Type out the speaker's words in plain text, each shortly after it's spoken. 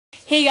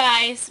Hey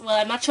guys, well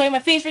I'm not showing my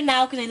face right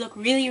now because I look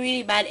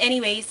really bad.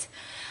 Anyways,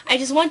 I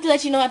just want to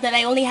let you know that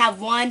I only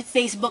have one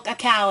Facebook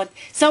account.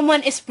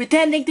 Someone is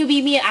pretending to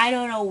be me. I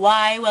don't know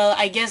why. Well,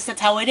 I guess that's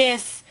how it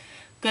is.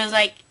 Because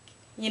like,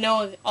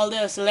 all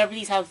the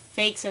celebrities have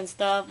fakes and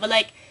stuff. But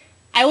like,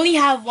 I only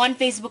have one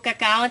Facebook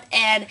account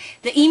and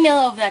the email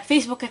of that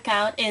Facebook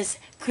account is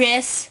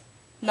Chris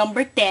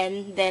number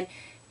 10 then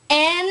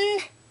N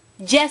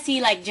Jesse,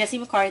 like Jesse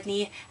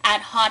McCartney,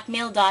 at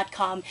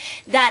hotmail.com.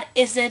 That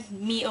isn't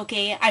me,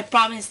 okay? I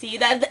promise you.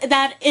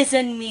 That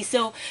isn't me.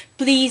 So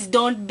please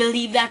don't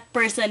believe that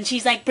person.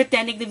 She's like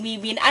pretending to be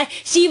me.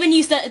 She even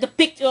used the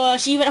picture.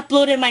 She even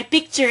uploaded my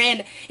picture,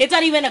 and it's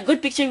not even a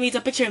good picture of me. It's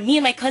a picture of me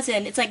and my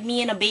cousin. It's like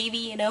me and a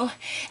baby.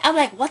 I'm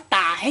like, what the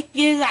heck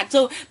is that?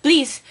 So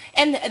please,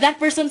 and that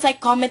person's like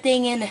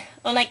commenting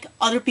on like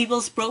other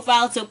people's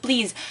profiles. So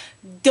please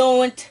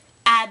don't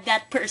add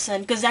that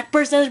person, because that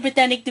person is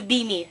pretending to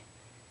be me.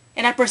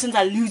 And that person's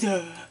a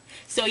loser.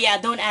 So yeah,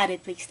 don't add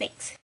it, please.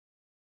 Thanks.